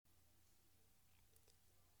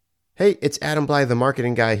Hey, it's Adam Bly, the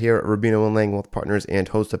marketing guy here at Rubino and Lang Wealth Partners and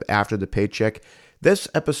host of After the Paycheck. This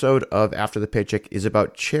episode of After the Paycheck is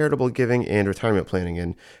about charitable giving and retirement planning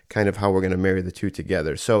and kind of how we're going to marry the two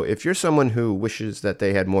together. So if you're someone who wishes that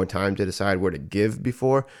they had more time to decide where to give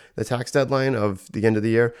before the tax deadline of the end of the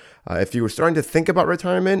year, if you were starting to think about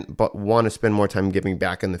retirement but want to spend more time giving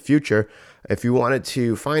back in the future, if you wanted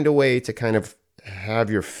to find a way to kind of have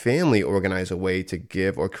your family organize a way to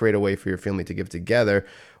give or create a way for your family to give together,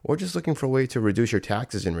 or just looking for a way to reduce your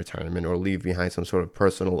taxes in retirement or leave behind some sort of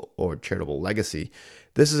personal or charitable legacy,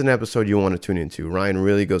 this is an episode you want to tune into. Ryan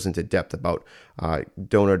really goes into depth about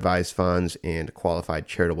donor advised funds and qualified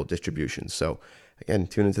charitable distributions. So again,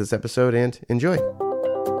 tune into this episode and enjoy.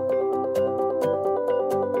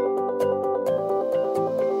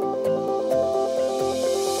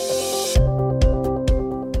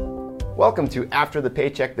 Welcome to After the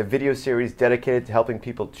Paycheck, the video series dedicated to helping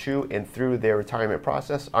people to and through their retirement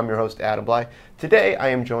process. I'm your host, Adam Bly. Today, I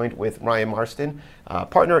am joined with Ryan Marston,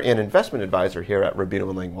 partner and investment advisor here at Rubino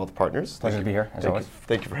and Lang Wealth Partners. Pleasure to be here, as always.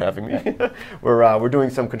 Thank you for having me. We're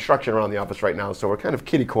doing some construction around the office right now, so we're kind of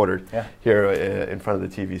kitty-cornered here in front of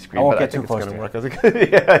the TV screen. I won't get too close to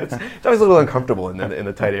it. Yeah, it's always a little uncomfortable in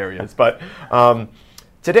the tight areas, but.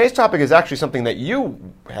 Today's topic is actually something that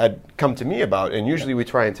you had come to me about, and usually we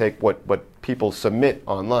try and take what people submit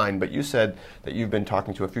online, but you said that you've been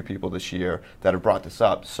talking to a few people this year that have brought this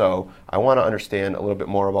up, so I want to understand a little bit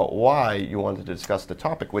more about why you wanted to discuss the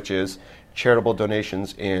topic, which is charitable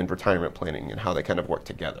donations and retirement planning and how they kind of work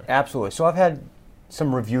together. Absolutely. So I've had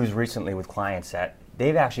some reviews recently with clients that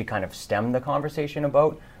they've actually kind of stemmed the conversation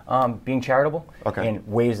about being charitable and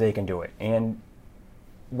ways they can do it. And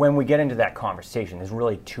when we get into that conversation, there's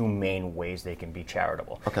really two main ways they can be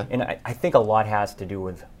charitable. And I think a lot has to do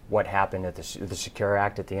with what happened at the Secure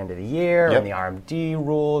Act at the end of the year and the RMD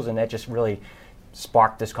rules, and that just really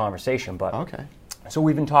sparked this conversation. But so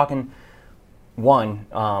we've been talking,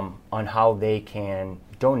 on how they can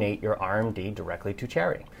donate your RMD directly to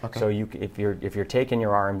charity. So if you're taking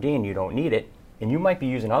your RMD and you don't need it, and you might be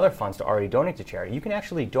using other funds to already donate to charity, you can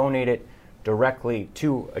actually donate it directly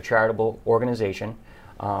to a charitable organization,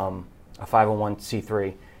 a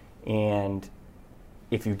 501c3, and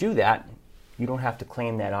if you do that, you don't have to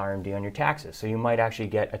claim that RMD on your taxes. So you might actually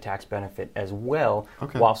get a tax benefit as well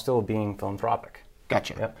while still being philanthropic.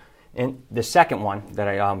 Gotcha. Yep. And the second one that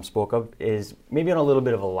I spoke of is maybe on a little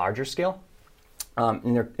bit of a larger scale.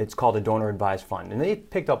 And it's called a donor advised fund, and they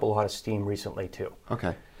picked up a lot of steam recently too.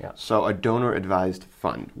 So a donor advised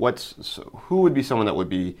fund. Who would be someone that would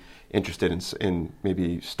be interested in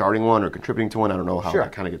maybe starting one or contributing to one? I don't know how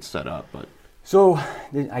that kind of gets set up, but so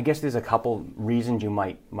I guess there's a couple reasons you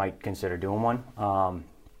might consider doing one.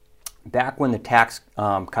 Back when the Tax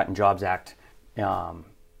Cut and Jobs Act,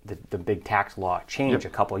 the big tax law changed a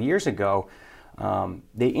couple of years ago,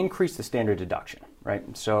 they increased the standard deduction,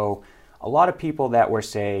 right? So a lot of people that were,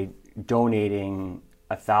 say, donating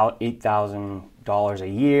 $8,000 a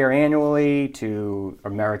year annually to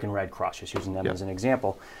American Red Cross, just using them as an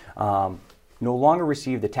example, no longer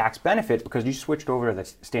receive the tax benefit because you switched over to the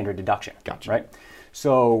standard deduction. Right?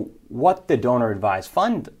 So what the donor advised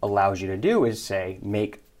fund allows you to do is, say,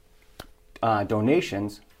 make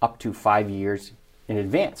donations up to 5 years in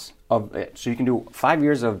advance of it. So you can do 5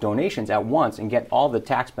 years of donations at once and get all the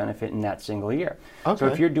tax benefit in that single year. So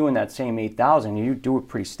if you're doing that same $8,000, you do it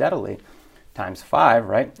pretty steadily, times 5,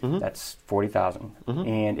 right? That's $40,000.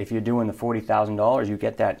 And if you're doing the $40,000, you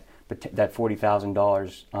get that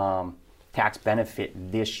 $40,000 tax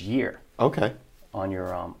benefit this year. On your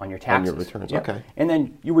taxes. On your returns. And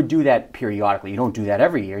then you would do that periodically. You don't do that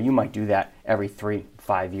every year. You might do that every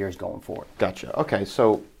 3-5 years going forward. Gotcha.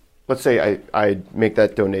 So let's say I make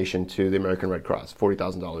that donation to the American Red Cross,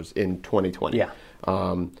 $40,000 in 2020.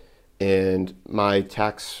 And my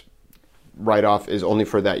tax write-off is only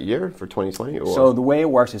for that year, for 2020? Or? So the way it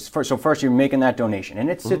works is, first you're making that donation, and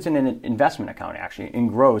it sits in an investment account, actually, and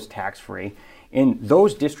grows tax-free. And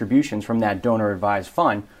those distributions from that donor-advised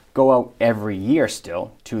fund go out every year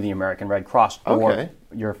still to the American Red Cross or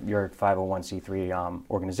your 501c3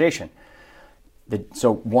 organization.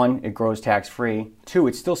 So one, it grows tax-free. Two,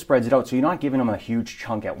 it still spreads it out, so you're not giving them a huge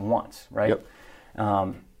chunk at once, right?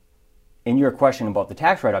 In your question about the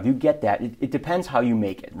tax write-off, you get that. It depends how you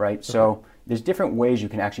make it, right? So there's different ways you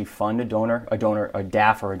can actually fund a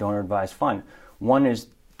DAF or a donor-advised fund. One is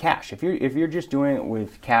cash. If you're just doing it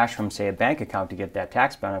with cash from, say, a bank account to get that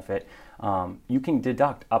tax benefit, you can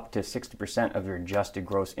deduct up to 60% of your adjusted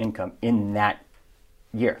gross income in that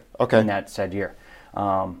year, in that said year.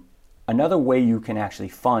 Another way you can actually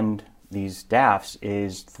fund these DAFs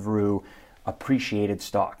is through appreciated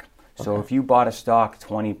stock. So if you bought a stock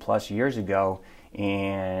 20 plus years ago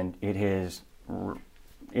and it has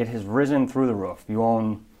risen through the roof, you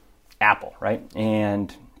own Apple, right?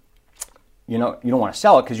 And you don't want to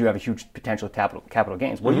sell it because you have a huge potential capital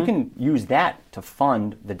gains. Well, you can use that to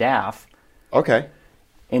fund the DAF. Okay.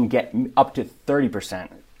 And get up to 30%,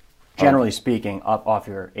 generally speaking, up off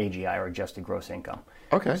your AGI or adjusted gross income.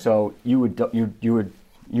 Okay. So you would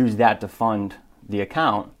use that to fund the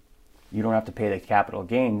account. You don't have to pay the capital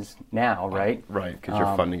gains now, right? Right, because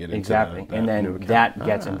you're funding it into exactly, that and then new account. that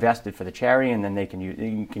gets invested for the charity, and then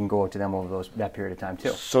you can go to them over that period of time too.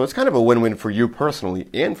 So it's kind of a win-win for you personally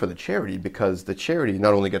and for the charity, because the charity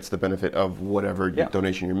not only gets the benefit of whatever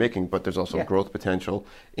donation you're making, but there's also growth potential,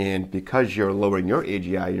 and because you're lowering your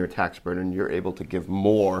AGI and your tax burden, you're able to give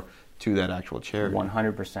more to that actual charity.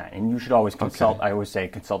 100%. And you should always consult, I always say,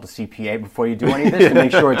 consult a CPA before you do any of this to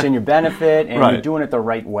make sure it's in your benefit and you're doing it the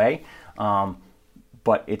right way.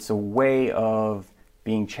 But it's a way of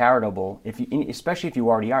being charitable, especially if you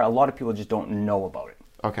already are. A lot of people just don't know about it.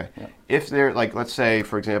 Okay. Yeah. If they're like, let's say,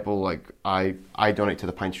 for example, like I donate to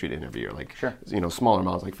the Pine Street Inn every year, like smaller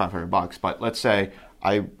amounts, like $500. But let's say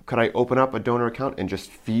could I open up a donor account and just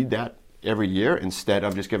feed that every year instead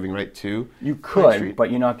of just giving right to You could,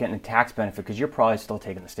 but you're not getting a tax benefit because you're probably still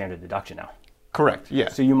taking the standard deduction now. Correct, yeah.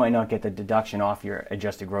 So you might not get the deduction off your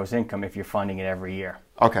adjusted gross income if you're funding it every year.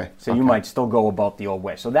 Okay. So you might still go about the old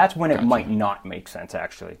way. So that's when it might not make sense,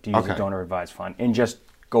 actually, to use a donor advised fund and just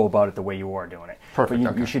go about it the way you are doing it. Perfect.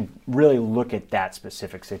 But you should really look at that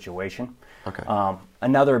specific situation. Okay.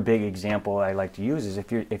 Another big example I like to use is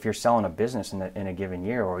if you're selling a business in a given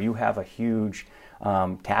year, or you have a huge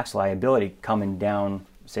tax liability coming down,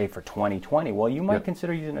 say for 2020, well, you might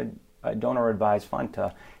consider using a donor advised fund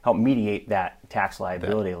to help mediate that tax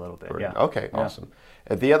liability a little bit. Yeah. Okay, awesome.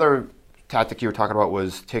 The other tactic you were talking about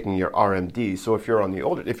was taking your RMD. So if you're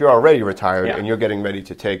already retired and you're getting ready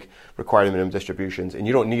to take required minimum distributions and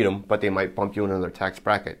you don't need them, but they might bump you in another tax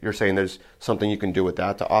bracket, you're saying there's something you can do with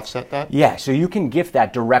that to offset that? Yeah, so you can gift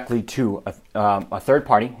that directly to a third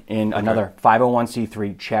party in another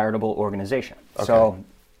 501c3 charitable organization. Okay. So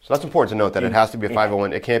that's important to note that it has to be a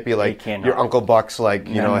 501. It can't be like your Uncle Buck's, like,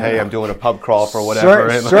 hey, I'm doing a pub crawl for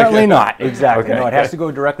whatever. Certainly not. Exactly. Okay. No, it has to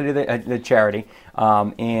go directly to the charity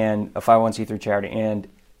and a 501c3 charity. And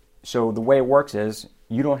so the way it works is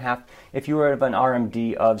you don't have, if you have an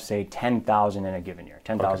RMD of, say, $10,000 in a given year,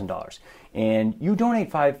 $10,000, and you donate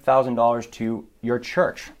 $5,000 to your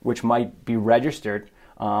church, which might be registered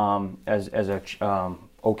as a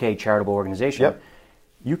charitable organization,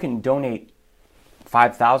 you can donate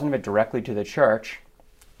 $5,000 of it directly to the church.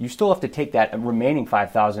 You still have to take that remaining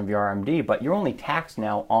 $5,000 of your RMD, but you're only taxed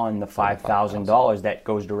now on the $5,000 that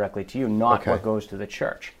goes directly to you, not what goes to the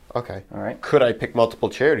church. Okay. All right. Could I pick multiple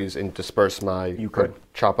charities and disperse my? You could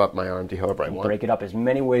chop up my RMD however I want. Break it up as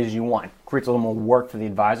many ways as you want. Creates a little more work for the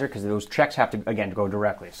advisor because those checks have to go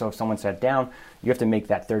directly. So if someone sat down, you have to make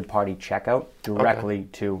that third party check out directly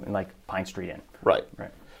to like Pine Street Inn. Right.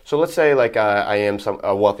 So let's say like I am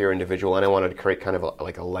a wealthier individual and I wanted to create kind of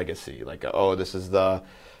like a legacy, like this is the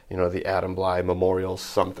Adam Bly Memorial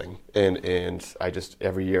something, and I just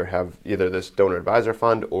every year have either this donor advisor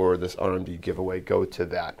fund or this RMD giveaway go to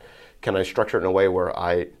that. Can I structure it in a way where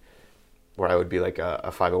I would be like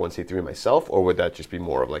a 501c3 myself, or would that just be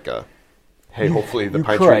more of like a, hey, hopefully the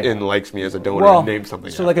Pine Street Inn likes me as a donor and name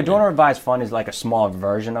something? So like a donor advised fund is like a small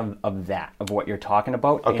version of what you're talking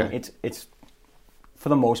about, and it's for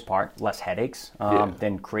the most part less headaches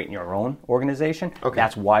than creating your own organization.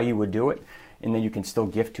 That's why you would do it. And then you can still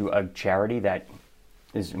gift to a charity that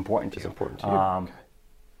is important to you.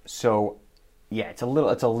 So, yeah, it's a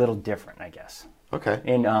little different, I guess. Okay.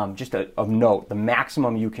 And just of note, the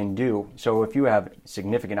maximum you can do. So if you have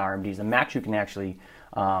significant RMDs, the max you can actually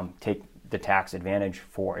take the tax advantage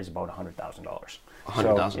for is about $100,000.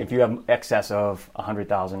 So if you have excess of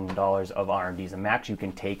 $100,000 of RMDs, the max you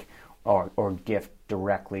can take or gift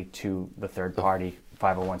directly to the third party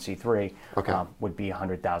 501c3 would be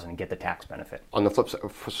 $100,000 and get the tax benefit. On the flip side,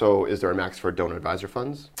 so is there a max for donor advisor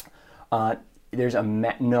funds? There's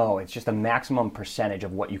no, it's just a maximum percentage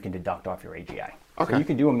of what you can deduct off your AGI. Okay. So you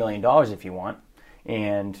can do $1 million if you want.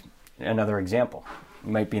 And another example, it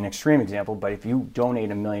might be an extreme example, but if you donate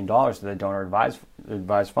 $1 million to the donor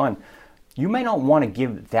advised fund, you may not want to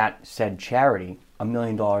give that said charity $1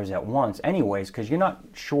 million at once anyways, because you're not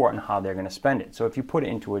sure on how they're going to spend it. So if you put it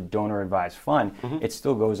into a donor advised fund, it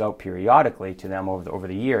still goes out periodically to them over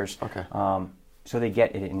the years. So they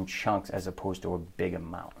get it in chunks as opposed to a big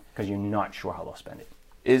amount because you're not sure how they'll spend it.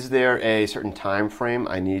 Is there a certain time frame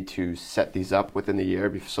I need to set these up within the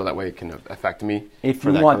year so that way it can affect me? If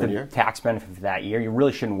you want the tax benefit for that year, you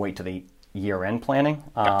really shouldn't wait till the year-end planning.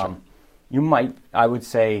 Gotcha. You might, I would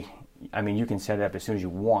say, I mean, you can set it up as soon as you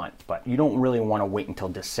want, but you don't really want to wait until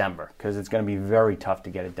December because it's going to be very tough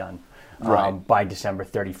to get it done by December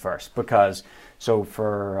 31st. Because, so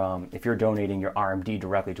for if you're donating your RMD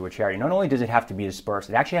directly to a charity, not only does it have to be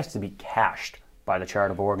dispersed, it actually has to be cashed by the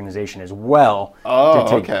charitable organization as well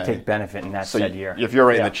to take benefit in that said year. If you're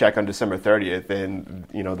writing the check on December 30th, then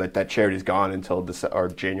you know that charity's gone until or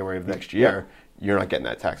January of next year. You're not getting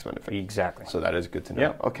that tax benefit. Exactly. So that is good to know.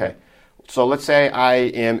 Yep. Okay. So let's say I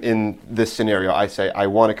am in this scenario. I say I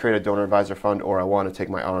want to create a donor advisor fund, or I want to take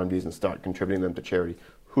my RMDs and start contributing them to charity.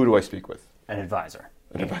 Who do I speak with? An advisor.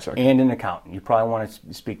 An advisor. And an accountant. You probably want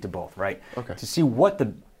to speak to both, right? Okay. To see what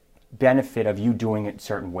the benefit of you doing it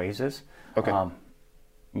certain ways is. Okay.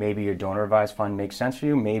 Maybe your donor advised fund makes sense for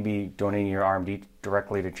you. Maybe donating your RMD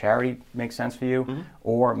directly to charity makes sense for you. Mm-hmm.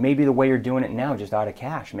 Or maybe the way you're doing it now, just out of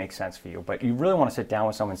cash, makes sense for you. But you really want to sit down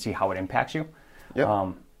with someone and see how it impacts you.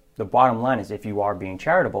 Yep. The bottom line is if you are being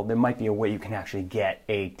charitable, there might be a way you can actually get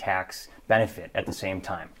a tax benefit at the same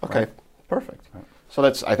time. Okay, right? Perfect. Right. So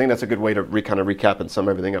I think that's a good way to kind of recap and sum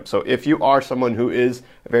everything up. So if you are someone who is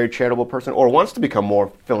a very charitable person or wants to become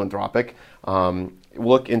more philanthropic,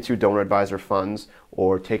 look into donor advisor funds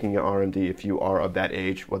or taking your RMD if you are of that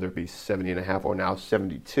age, whether it be 70 and a half or now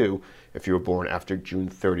 72 if you were born after June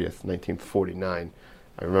 30th, 1949.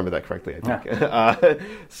 I remember that correctly, I think. Yeah.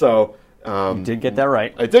 You did get that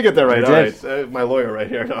right. I did get that right. All right. My lawyer right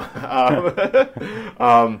here. No.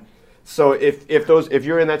 So if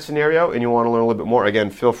you're in that scenario and you want to learn a little bit more,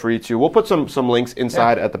 again, feel free to. We'll put some links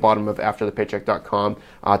inside at the bottom of afterthepaycheck.com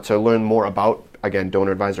to learn more about, again,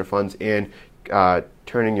 donor advisor funds and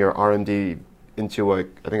turning your RMD into I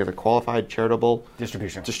think it's a qualified charitable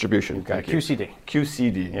distribution. You've got QCD.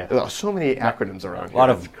 QCD. Yeah. Oh, so many acronyms around here. A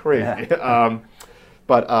lot of it's crazy. Yeah.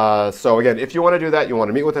 But so again, if you want to do that, you want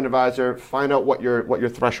to meet with an advisor, find out what your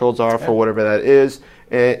thresholds are for whatever that is,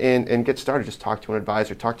 and get started. Just talk to an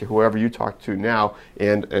advisor, talk to whoever you talk to now,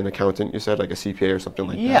 and an accountant. You said like a CPA or something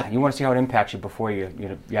like that. Yeah, you want to see how it impacts you before you're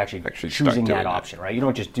actually choosing that option, right? You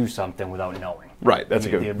don't just do something without knowing. Right. That's a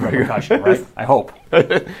good repercussion, right? I hope.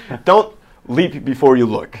 Don't leap before you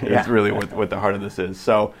look. That's really what the heart of this is.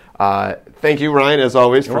 So thank you, Ryan, as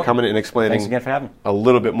always, for coming and explaining Thanks again for having me. A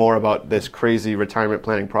little bit more about this crazy retirement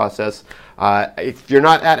planning process. If you're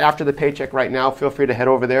not at After the Paycheck right now, feel free to head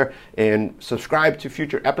over there and subscribe to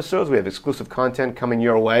future episodes. We have exclusive content coming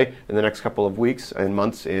your way in the next couple of weeks and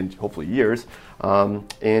months and hopefully years.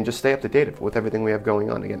 And just stay up to date with everything we have going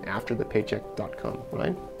on. Again, afterthepaycheck.com.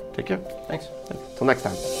 Ryan, take care. Thanks. Till next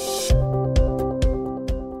time.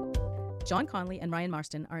 John Conley and Ryan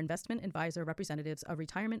Marston are investment advisor representatives of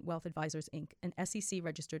Retirement Wealth Advisors, Inc., an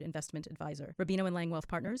SEC-registered investment advisor. Rubino & Lang Wealth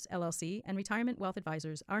Partners, LLC, and Retirement Wealth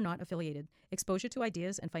Advisors are not affiliated. Exposure to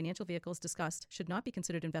ideas and financial vehicles discussed should not be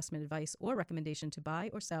considered investment advice or recommendation to buy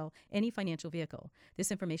or sell any financial vehicle.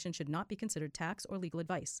 This information should not be considered tax or legal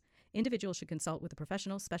advice. Individuals should consult with a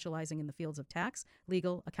professional specializing in the fields of tax,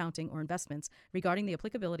 legal, accounting, or investments regarding the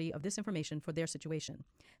applicability of this information for their situation.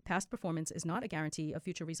 Past performance is not a guarantee of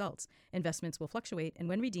future results. Investments will fluctuate and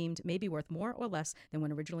when redeemed may be worth more or less than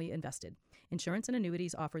when originally invested. Insurance and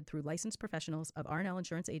annuities offered through licensed professionals of R&L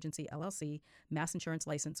Insurance Agency, LLC, Mass Insurance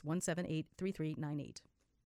License 1783398.